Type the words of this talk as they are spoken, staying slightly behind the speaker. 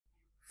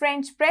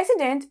French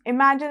President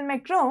Emmanuel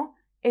Macron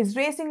is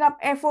racing up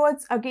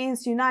efforts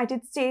against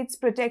United States'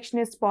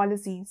 protectionist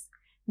policies,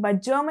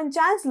 but German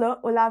Chancellor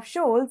Olaf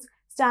Scholz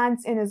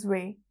stands in his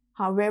way.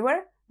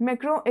 However,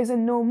 Macron is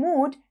in no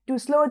mood to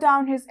slow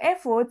down his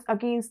efforts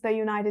against the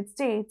United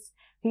States.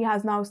 He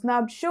has now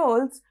snubbed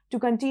Scholz to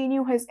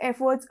continue his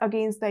efforts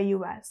against the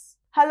US.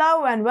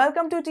 Hello and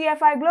welcome to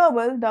TFI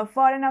Global, the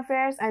foreign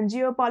affairs and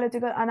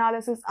geopolitical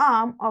analysis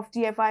arm of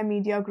TFI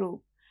Media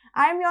Group.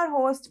 I am your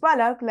host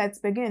Palak. Let's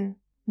begin.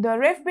 The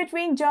rift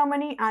between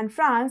Germany and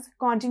France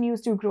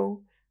continues to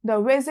grow. The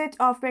visit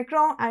of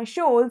Macron and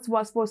Scholz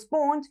was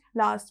postponed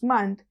last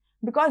month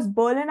because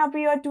Berlin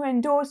appeared to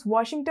endorse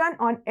Washington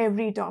on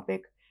every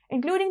topic,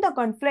 including the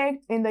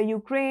conflict in the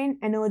Ukraine,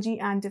 energy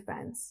and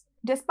defense.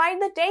 Despite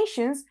the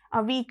tensions,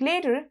 a week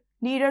later,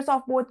 leaders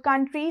of both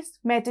countries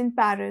met in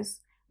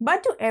Paris.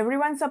 But to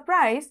everyone's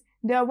surprise,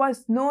 there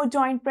was no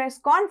joint press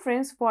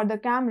conference for the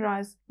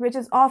cameras, which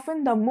is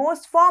often the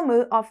most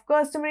formal of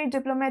customary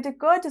diplomatic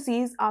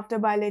courtesies after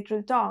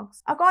bilateral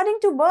talks. According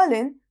to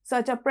Berlin,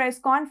 such a press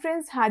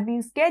conference had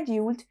been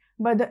scheduled,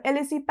 but the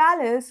Élysée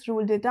Palace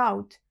ruled it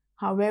out.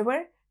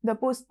 However, the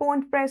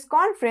postponed press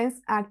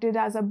conference acted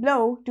as a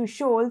blow to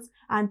Scholz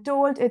and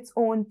told its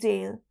own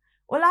tale.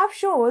 Olaf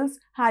Scholz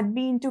had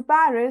been to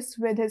Paris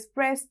with his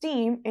press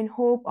team in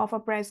hope of a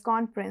press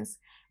conference,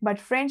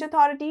 but French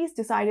authorities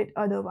decided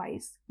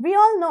otherwise. We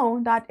all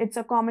know that it's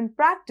a common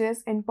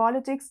practice in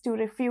politics to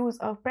refuse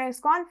a press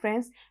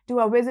conference to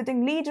a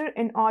visiting leader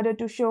in order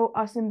to show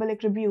a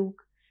symbolic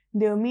rebuke.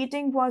 Their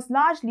meeting was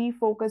largely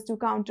focused to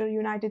counter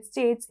United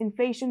States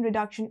Inflation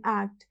Reduction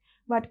Act,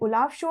 but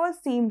Olaf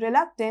Scholz seemed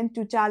reluctant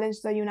to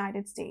challenge the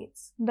United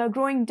States. The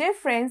growing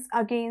difference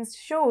against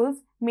Scholz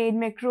made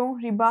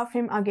Macron rebuff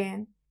him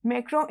again.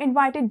 Macron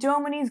invited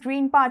Germany's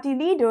Green Party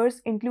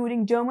leaders,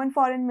 including German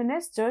Foreign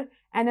Minister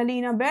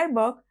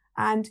Annalena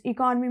and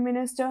Economy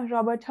Minister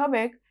Robert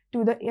Habeck,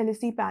 to the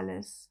Élysée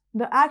Palace.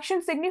 The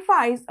action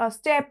signifies a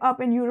step up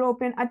in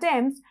European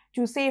attempts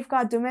to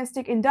safeguard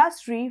domestic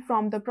industry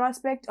from the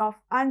prospect of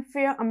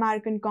unfair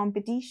American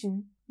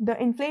competition.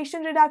 The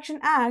Inflation Reduction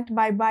Act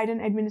by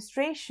Biden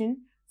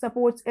administration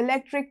supports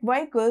electric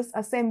vehicles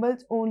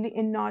assembled only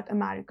in North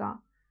America.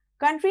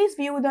 Countries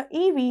view the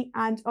EV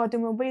and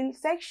automobile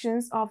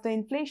sections of the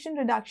Inflation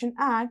Reduction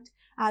Act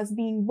as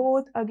being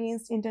both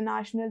against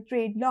international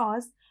trade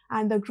laws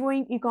and the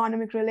growing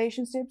economic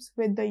relationships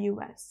with the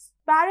US.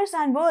 Paris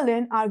and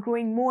Berlin are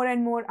growing more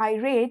and more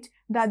irate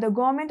that the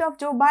government of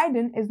Joe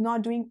Biden is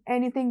not doing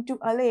anything to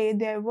allay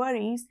their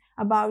worries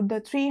about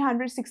the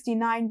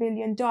 $369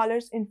 billion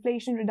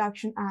Inflation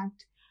Reduction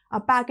Act,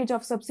 a package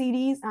of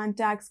subsidies and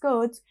tax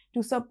cuts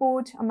to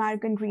support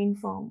American green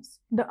firms.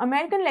 The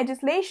American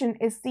legislation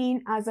is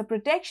seen as a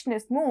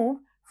protectionist move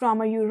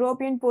from a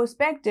European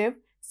perspective,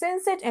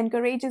 since it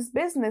encourages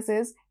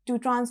businesses to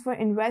transfer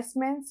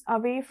investments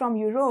away from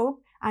Europe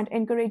and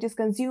encourages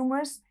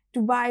consumers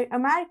to buy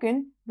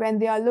American when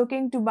they are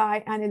looking to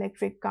buy an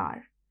electric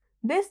car.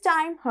 This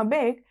time,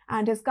 Habeck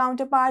and his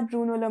counterpart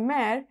Bruno Le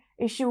Maire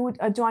issued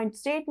a joint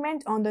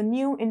statement on the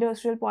new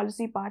industrial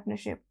policy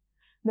partnership.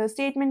 The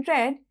statement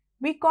read,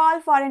 "We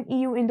call for an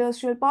EU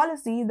industrial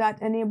policy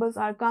that enables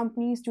our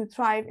companies to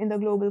thrive in the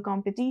global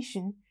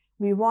competition.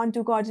 We want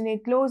to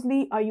coordinate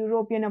closely a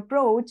European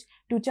approach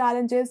to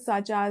challenges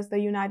such as the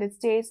United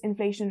States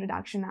Inflation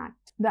Reduction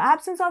Act." The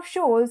absence of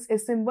Scholz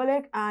is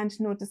symbolic and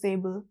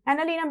noticeable.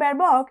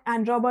 Annalena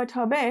and Robert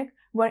Habeck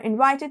were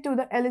invited to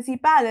the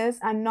Élysée Palace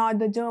and not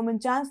the German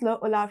Chancellor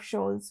Olaf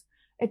Scholz.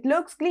 It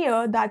looks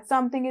clear that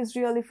something is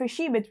really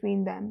fishy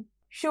between them.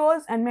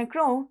 Scholz and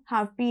Macron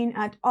have been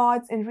at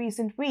odds in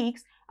recent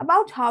weeks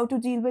about how to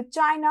deal with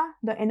China,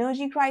 the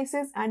energy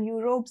crisis, and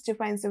Europe's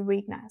defensive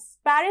weakness.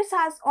 Paris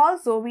has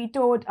also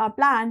vetoed a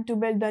plan to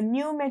build a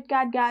new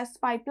mid-cat gas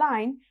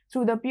pipeline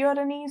through the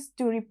Pyrenees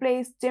to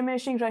replace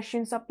diminishing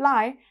Russian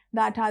supply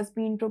that has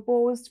been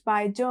proposed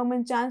by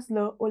German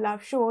Chancellor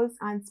Olaf Scholz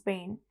and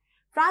Spain.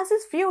 France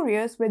is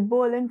furious with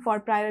Berlin for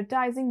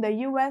prioritizing the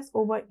US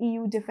over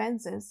EU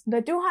defenses.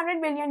 The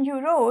 €200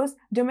 billion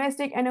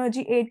domestic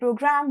energy aid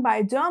program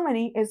by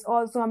Germany is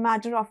also a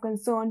matter of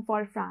concern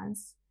for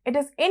France. It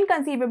is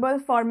inconceivable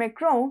for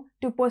Macron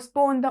to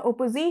postpone the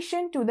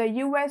opposition to the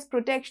US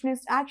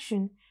protectionist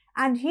action,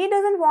 and he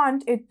doesn't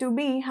want it to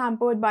be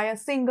hampered by a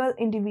single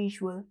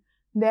individual.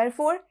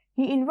 Therefore,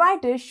 he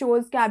invited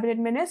Scholz cabinet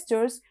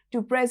ministers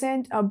to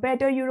present a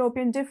better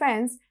European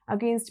defense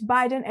against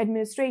Biden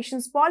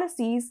administration's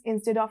policies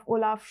instead of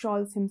Olaf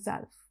Scholz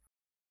himself.